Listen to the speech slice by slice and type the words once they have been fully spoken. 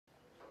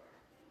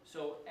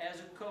So as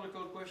a color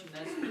code question,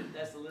 that's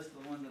the list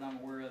of the ones that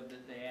I'm aware of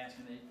that they ask,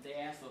 and they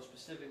ask those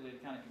specifically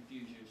to kind of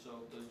confuse you.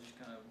 So those just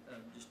kind of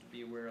just to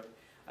be aware of.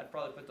 I'd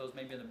probably put those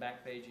maybe on the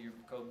back page of your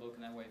code book,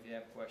 and that way if you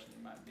have a question, you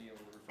might be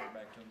able to refer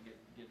back to them and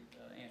get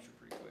answered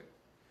pretty quick.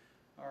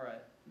 All right,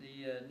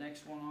 the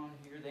next one on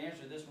here, the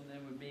answer to this one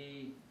then would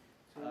be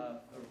a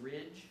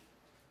ridge.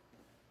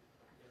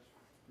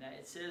 Now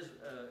it says,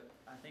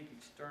 I think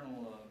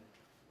external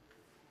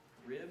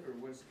rib, or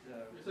what's it?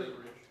 It says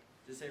ridge.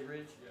 Does it say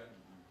ridge? Yeah.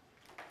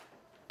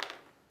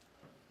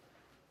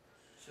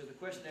 So the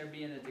question there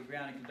being that the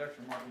grounded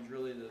conductor mark is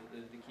really the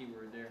key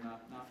word there,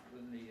 not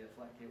within the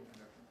flat cable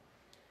conductor.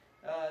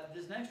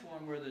 This next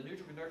one, where the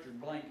neutral conductor is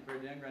blank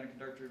compared to the ungrounded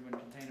conductor, when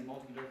contained in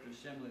multi-conductor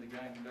assembly, the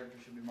grounded conductor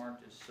should be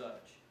marked as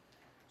such.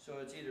 So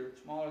it's either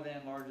smaller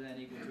than, larger than,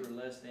 equal to, or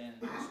less than.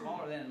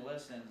 Smaller than and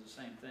less than is the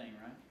same thing,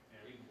 right?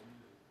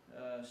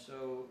 Yeah,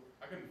 so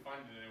I couldn't find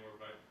it anywhere,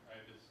 but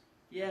I just.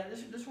 yeah,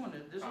 this one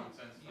Sense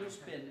you'll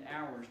spend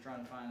hours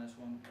trying to find this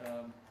one.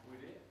 We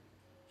did.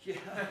 Yeah.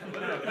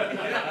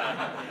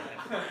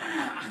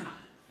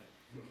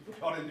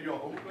 Y'all didn't do your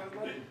homework last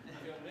night?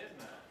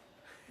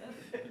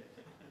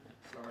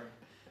 Sorry,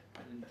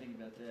 I didn't think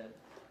about that.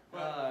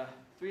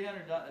 310.120.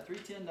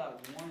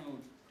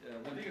 It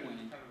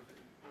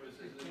was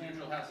a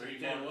neutral house.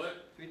 310 what?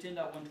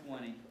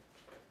 310.120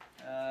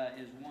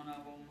 is one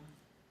of them.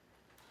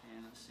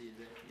 And let's see, yeah,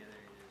 there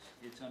it is.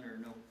 It's under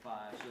note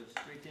 5, so it's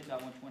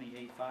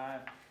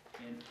 310.120.85.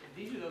 And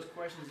these are those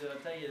questions that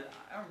I'll tell you,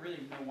 I don't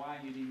really know why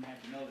you'd even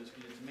have to know this,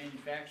 because it's a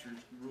manufacturer's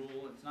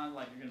rule. It's not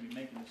like you're going to be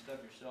making this stuff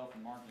yourself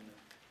and marking it,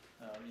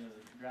 you know,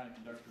 the grounded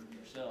conductor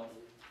yourself,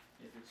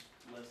 if it's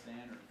less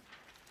than or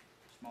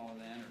smaller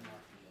than, or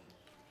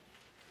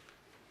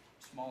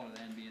smaller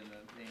than being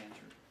the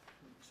answer.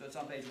 So it's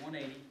on page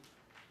 180.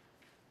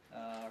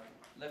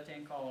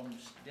 Left-hand column,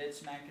 dead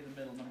smack in the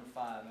middle, number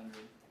 5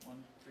 under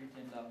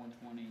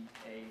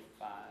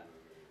 310.120A5.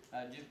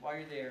 Just while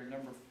you're there,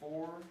 number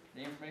 4,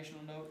 the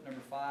informational note,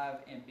 number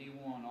 5, and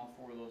B1, all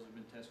 4 of those have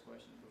been test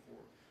questions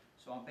before.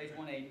 So on page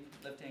 180,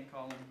 left-hand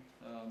column,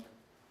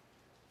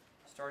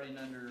 starting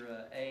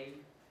under A,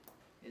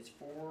 it's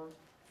 4,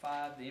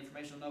 5, the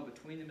informational note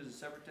between them is a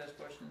separate test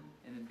question,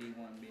 and then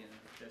B1 being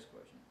a test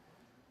question.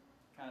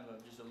 Kind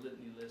of just a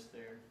litany list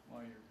there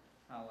while you're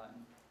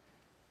highlighting.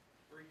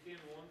 310,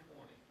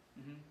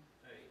 120.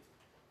 Hey.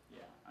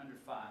 Yeah, under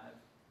 5.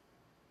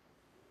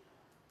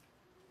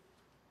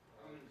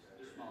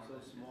 So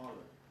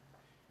smaller.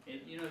 And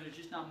you know, there's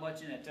just not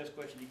much in that test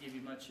question to give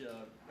you much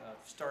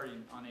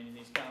starting on anything.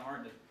 It's kind of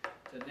hard to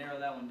narrow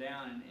that one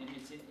down, and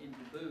it's in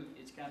the boot.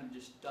 It's kind of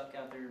just stuck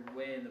out there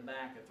way in the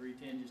back of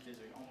 310, just as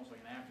almost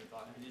like an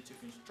afterthought. It's a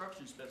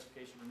construction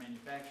specification for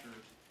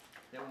manufacturers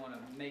that want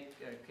to make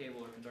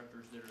cable or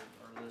conductors that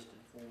are listed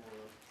for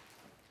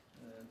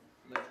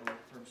electrical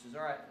purposes.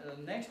 All right, the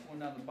next one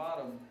down the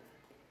bottom.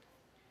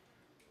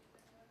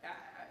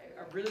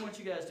 I really want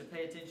you guys to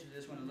pay attention to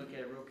this one and look at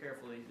it real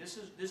carefully. This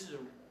is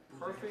a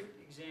perfect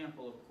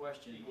example of a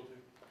question Equal to?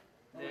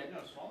 that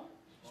No, smaller?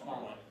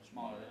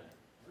 Smaller than.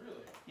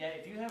 Really? Yeah,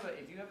 if you have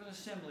an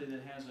assembly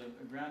that has a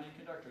grounded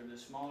conductor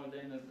that's smaller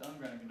than the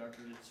ungrounded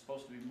conductor, it's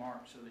supposed to be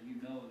marked so that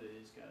you know that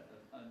it's got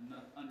an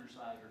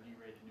underside or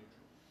derated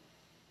neutral.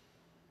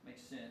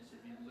 Makes sense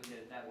if you look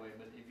at it that way,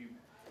 but if you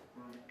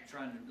were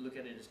trying to look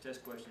at it as a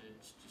test question,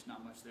 it's just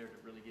not much there to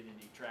really get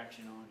any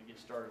traction on to get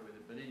started with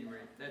it. But anyway,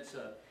 that's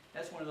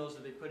one of those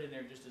that they put in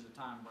there just as a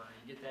time burner.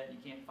 You get that and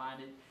you can't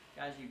find it.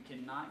 Guys, you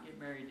cannot get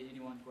married to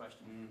any one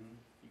question.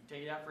 You can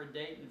take it out for a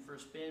date and for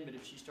a spin, but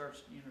if she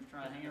starts, you know,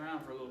 trying to hang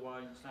around for a little while,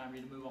 it's time for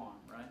you to move on,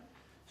 right?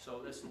 So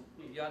that's, I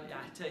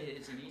tell you,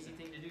 it's an easy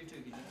thing to do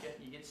too, because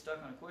you get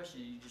stuck on a question,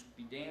 you just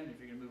be damned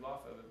if you're going to move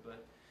off of it,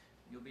 but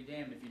you'll be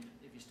damned if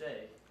you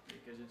stay,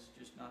 because it's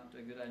just not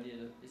a good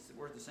idea. It's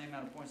worth the same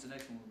amount of points the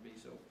next one would be.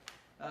 So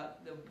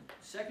the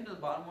second to the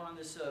bottom one on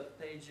this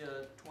page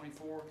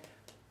 24,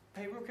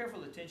 pay real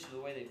careful attention to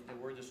the way they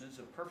word this one. It's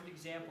a perfect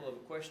example of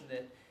a question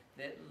that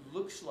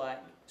looks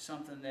like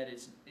something that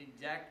is the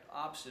exact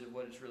opposite of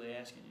what it's really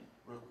asking you.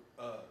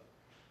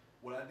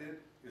 What I did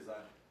is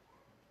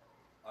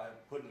I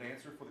put an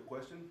answer for the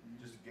question,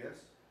 just a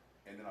guess,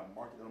 and then I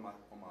marked it on my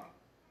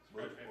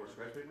book or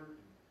scratch paper,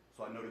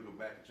 so I know to go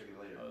back and check it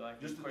later. Oh, like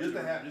just to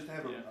have yeah.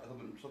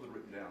 something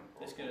written down.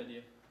 That's a good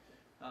idea.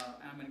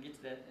 I'm going to get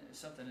to that,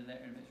 something in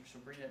that in a minute, so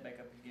bring that back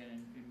up again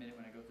in a minute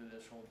when I go through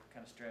this whole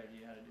kind of strategy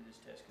how to do this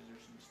test, because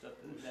there's some stuff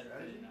that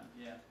I didn't know.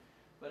 Yeah.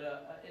 But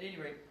at any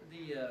rate,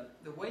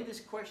 the way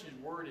this question is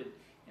worded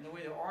and the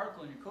way the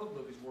article in your code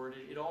book is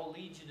worded, it all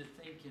leads you to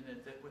thinking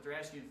that what they're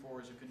asking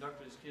for is a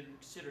conductor that's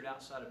considered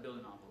outside a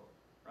building envelope,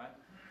 right?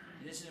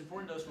 And this is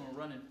important to us when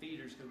we're running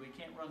feeders, because we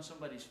can't run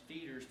somebody's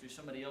feeders through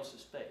somebody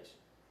else's space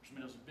or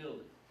somebody else's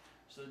building.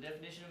 So the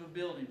definition of a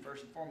building,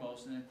 first and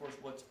foremost, and then of course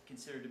what's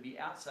considered to be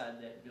outside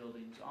that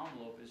building's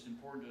envelope is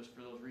important to us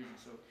for those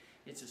reasons. So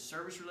it's a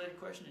service-related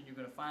question, and you're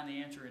going to find the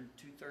answer in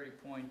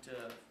 230.4,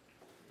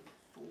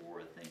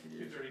 I think it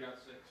is.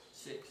 230.6.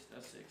 6,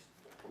 that's 6.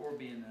 4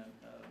 being the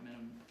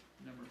minimum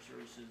number of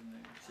services and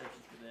the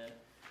exceptions for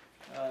that.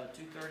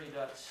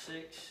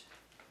 230.6.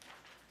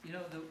 You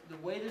know, the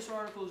way this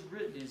article is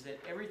written is that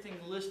everything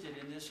listed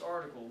in this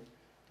article,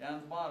 down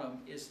at the bottom,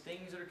 is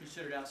things that are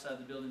considered outside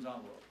the building's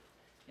envelope.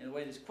 And the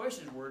way this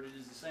question is worded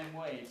is the same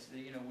way. It's, the,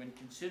 you know, when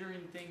considering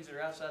things that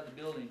are outside the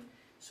building,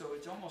 so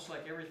it's almost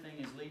like everything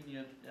is leading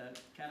you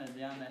kind of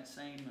down that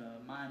same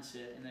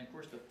mindset. And then, of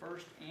course, the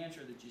first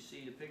answer that you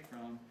see to pick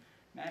from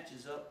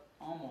matches up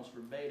almost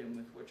verbatim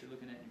with what you're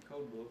looking at in your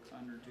code book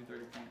under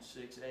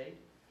 230.6A.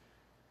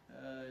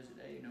 Is it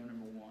A? No,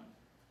 number 1.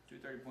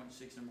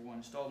 230.6, number 1.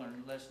 Installed under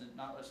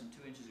not less than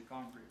 2 inches of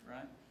concrete,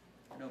 right?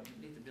 No,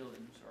 beneath the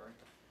building, sorry.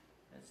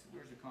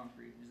 Where's the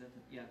concrete? Is that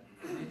the, yeah,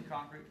 beneath the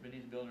concrete,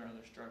 beneath the building or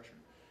other structure.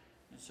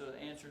 And so the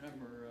answer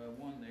number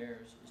 1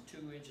 there is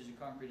 2 inches of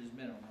concrete is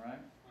minimum,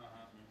 right?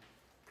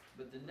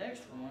 But the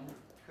next one,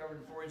 covered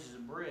in 4 inches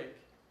of brick,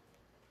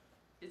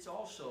 it's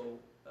also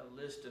a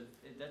list of,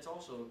 that's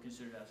also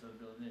considered outside the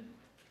building, isn't it?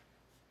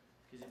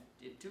 Because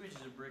if 2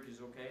 inches of brick is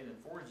okay, then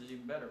 4 inches is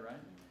even better,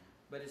 right?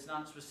 But it's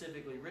not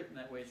specifically written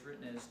that way. It's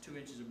written as 2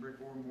 inches of brick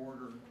or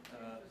mortar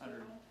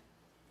under.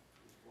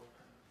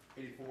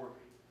 84.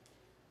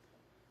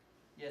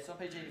 Yeah, it's on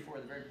page 84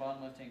 at the very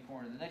bottom left-hand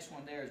corner. The next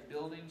one there is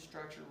building,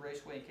 structure,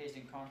 raceway encased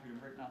in concrete or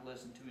brick not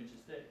less than 2 inches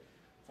thick.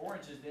 4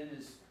 inches then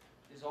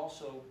is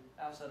also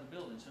outside the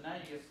building. So now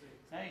you've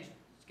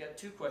got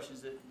 2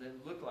 questions that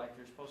look like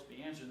they're supposed to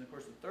be answered. And of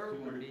course the third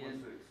one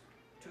being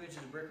 2 inches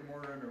of brick or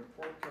mortar under a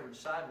port-covered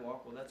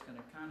sidewalk. Well, that's going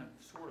to kind of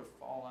sort of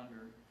fall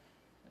under,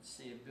 let's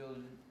see, a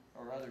building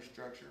or other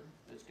structure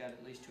that's got at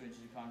least 2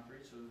 inches of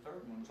concrete. So the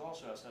third one is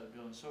also outside the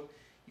building. So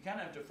you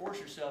kind of have to force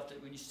yourself that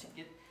when you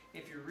get,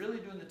 if you're really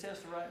doing the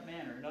test the right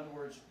manner, in other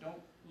words, don't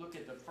look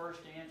at the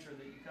first answer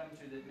that you come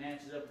to that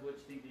matches up with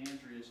what you think the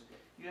answer is.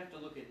 You have to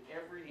look at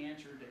every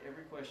answer to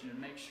every question and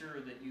make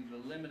sure that you've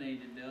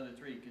eliminated the other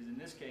 3. Because in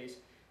this case,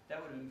 that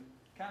would have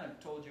kind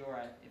of told you, all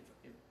right,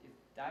 if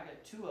I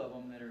got 2 of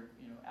them that are,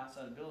 you know,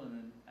 outside the building,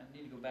 then I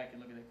need to go back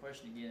and look at that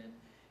question again.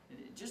 And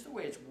just the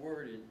way it's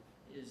worded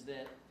is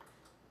that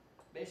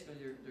basically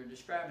they're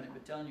describing it,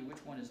 but telling you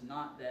which one is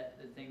not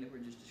the thing that we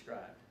just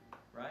described,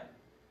 right?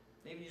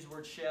 They even use the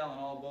word shall in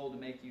all bold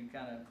to make you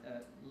kind of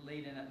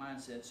lead in that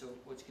mindset. So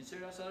what's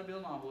considered outside the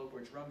building envelope,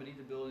 where it's run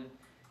beneath the building,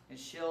 and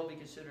shall be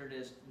considered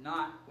as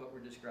not what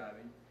we're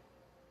describing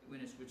when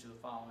it switches to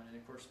the following. And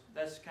of course,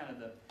 that's kind of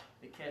the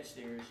catch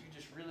there, is you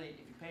just really,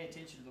 if you pay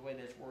attention to the way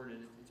that's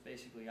worded, it's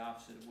basically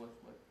opposite of what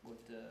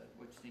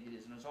you think it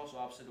is. And it's also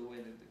opposite of the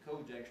way that the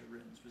code's actually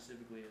written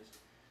specifically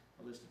as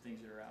a list of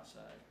things that are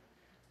outside.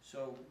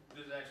 So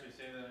does it actually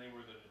say that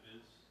anywhere that it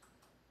is,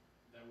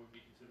 that would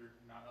be considered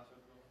not outside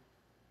the building?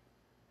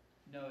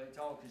 no, it's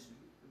all, because,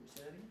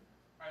 say that again?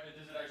 Alright,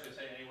 does it actually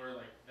say anywhere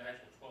like the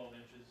actual 12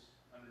 inches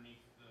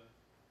underneath the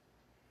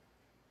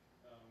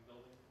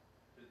building?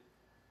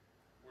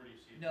 Where do you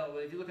see it? No,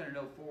 but if you look under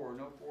note 4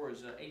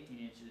 is 18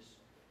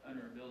 inches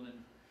under a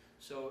building.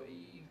 So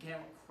you can't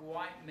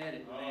quite met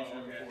it with answer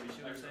number 4. You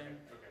see what I'm saying?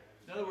 Okay.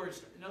 In other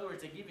words,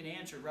 they give you an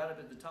answer right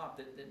up at the top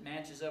that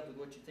matches up with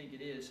what you think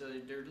it is. So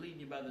they're leading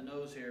you by the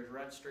nose hairs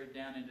right straight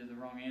down into the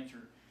wrong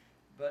answer.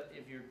 But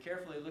if you're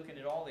carefully looking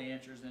at all the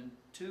answers, then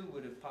 2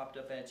 would have popped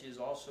up at you as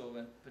also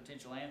a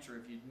potential answer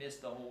if you'd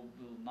missed the whole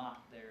little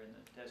knot there in the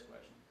test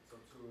question. So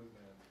 2 is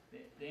then.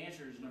 The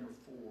answer is number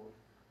 4.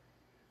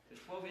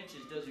 Because 12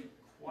 inches doesn't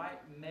quite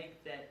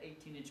make that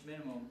 18-inch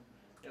minimum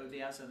that would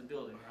be outside the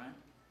building, right?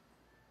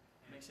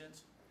 Make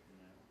sense?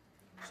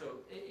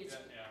 So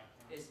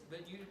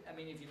but you, I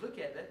mean, if you look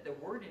at that, the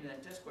wording of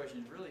that test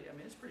question is really, I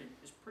mean, it's pretty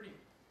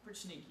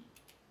sneaky.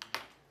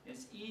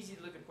 It's easy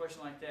to look at a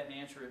question like that and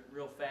answer it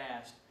real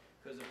fast,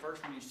 because the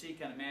first one you see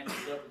kind of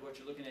matches up with what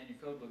you're looking at in your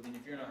code book. And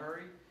if you're in a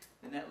hurry,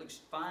 then that looks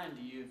fine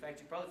to you. In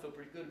fact, you probably feel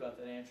pretty good about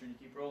that answer and you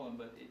keep rolling,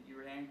 but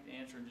you're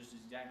answering just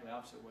exactly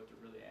opposite of what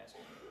they're really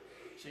asking.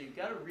 So you've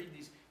got to read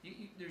these.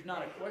 There's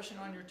not a question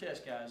on your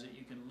test, guys, that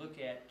you can look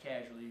at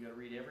casually. You've got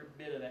to read every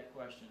bit of that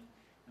question.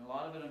 And a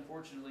lot of it,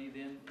 unfortunately,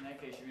 then in that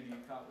case, you're going to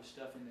get caught with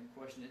stuff in the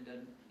question that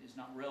is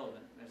not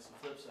relevant. That's the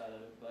flip side of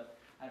it. But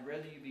I'd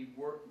rather you be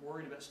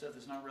worried about stuff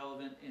that's not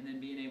relevant and then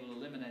being able to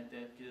eliminate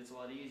that, because it's a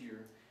lot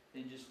easier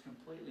than just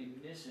completely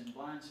missing,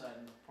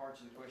 blindsiding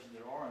parts of the questions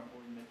that are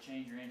important that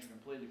change your answer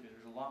completely, because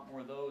there's a lot more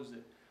of those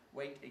that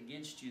weight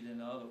against you than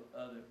the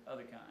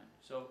other kind.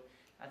 So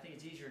I think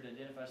it's easier to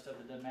identify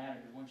stuff that doesn't matter,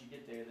 because once you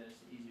get there, then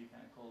it's easy to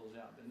kind of close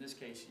out. But in this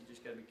case, you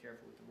just got to be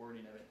careful with the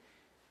wording of it.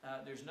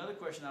 There's another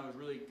question I was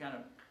really kind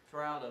of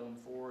proud of them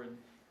for, and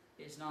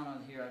it's not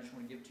on here. I just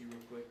want to give it to you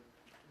real quick.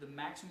 The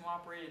maximum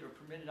operated or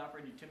permitted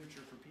operating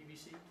temperature for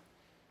PVC.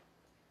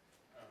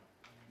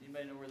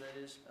 Anybody know where that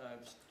is?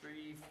 It's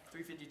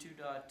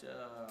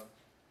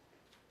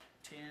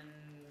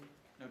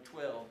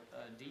 352.12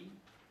 D,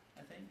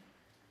 I think.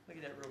 Look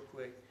at that real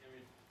quick.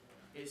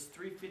 It's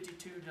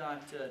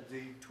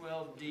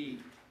 352.12 D.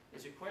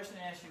 It's a question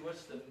that asks you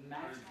what's the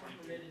maximum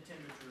permitted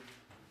temperature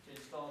to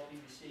install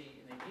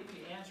PVC, and they give you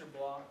an answer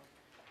block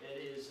that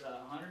is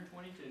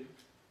 122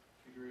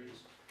 degrees.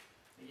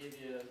 They give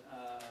you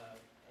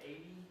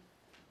 80,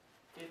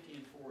 50,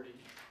 and 40.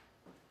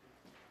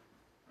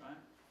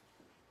 Right?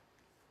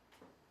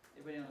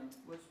 Everybody on,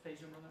 what's the page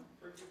number on that?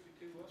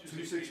 352 what?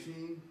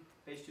 216,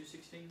 Page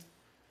 216?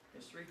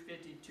 It's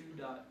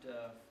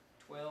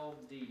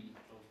 352.12D.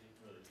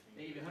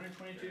 They give you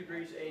 122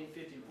 degrees, 80,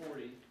 50,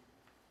 40.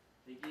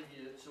 They give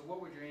you, so what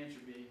would your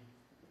answer be?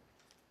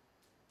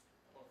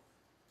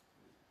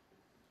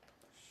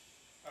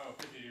 Oh,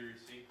 50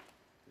 degrees C.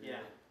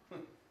 Yeah.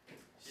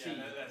 C.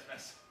 Yeah, that's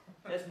messed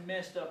up. That's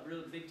messed up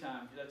really big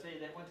time, because I tell you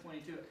that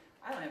 122,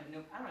 I don't have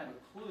a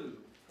clue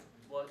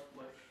what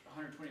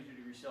 122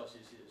 degrees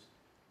Celsius is.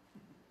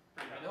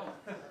 I don't.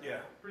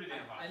 yeah. Pretty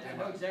damn hot. I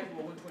know exactly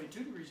what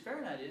 122 degrees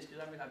Fahrenheit is,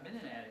 because I've been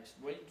in attics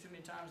way too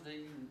many times that I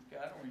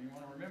don't even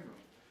want to remember.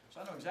 So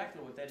I know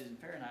exactly what that is in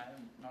Fahrenheit.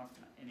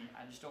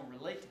 I just don't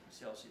relate to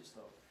Celsius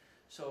though.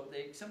 So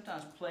they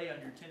sometimes play on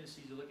your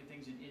tendency to look at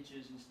things in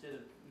inches instead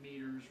of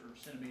meters or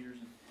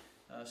centimeters and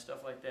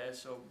stuff like that.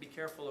 So be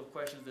careful of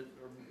questions that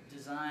are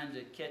designed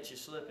to catch you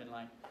slipping.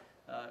 Like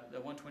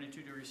the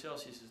 122 degrees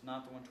Celsius is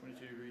not the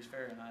 122 degrees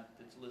Fahrenheit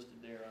that's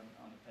listed there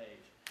on the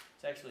page.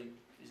 It's actually,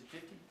 is it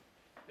 50?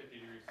 50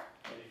 degrees.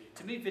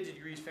 To me, 50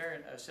 degrees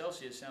Fahrenheit,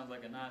 Celsius sounds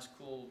like a nice,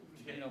 cool,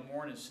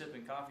 morning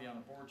sipping coffee on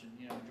the porch and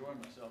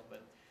enjoying myself.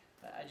 But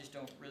I just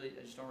don't relate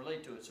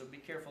to it. So be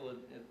careful of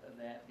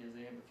that, because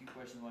they have a few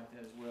questions like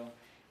that as well.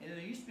 And then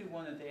there used to be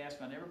one that they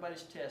asked on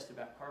everybody's test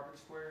about carpet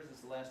squares.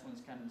 It's the last one.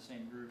 It's kind of the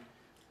same group.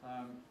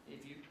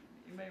 If you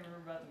may remember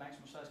about the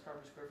maximum size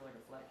carpet square for like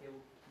a flat cable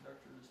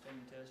conductor that's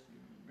taking a test. Do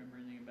you remember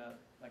anything about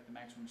like the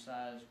maximum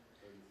size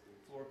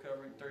floor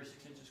covering,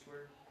 36 inches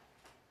square?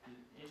 Is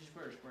it inches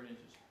square or square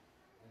inches?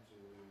 That's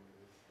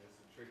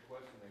a trick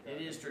question.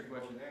 It is a trick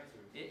question.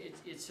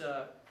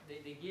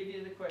 They give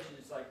you the question.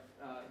 It's like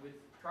with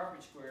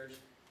carpet squares,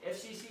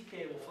 FCC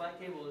cable,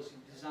 flat cable is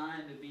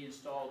designed to be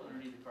installed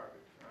underneath the carpet,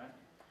 right?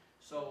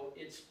 So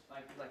it's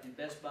like in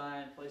Best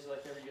Buy and places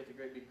like that, where you get the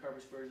great big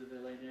carpet squares that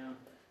they lay down.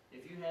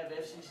 If you have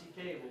FCC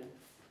cable,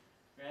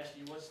 they're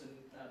asking you what's the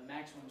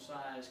maximum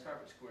size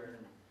carpet square.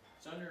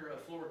 It's under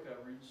floor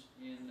coverings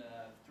in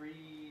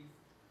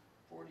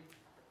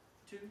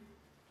 342.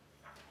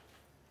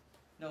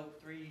 No,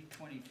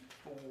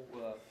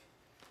 324.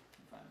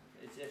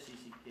 It's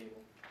FCC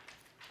cable.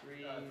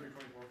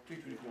 324.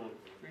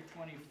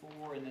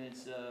 324, and then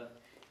it's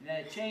and then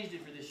it changed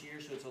it for this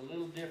year, so it's a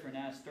little different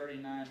now. It's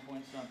 39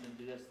 point something.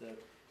 That's the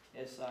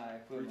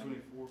SI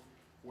equivalent. 324,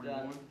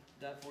 41.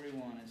 Dot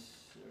 41 is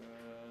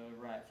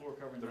right. Floor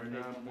covering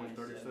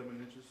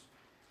 39.37 inches.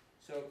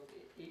 So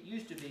it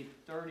used to be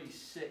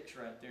 36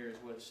 right there is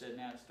what it said.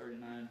 Now it's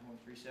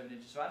 39.37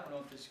 inches. So I don't know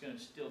if this is going to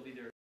still be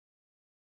there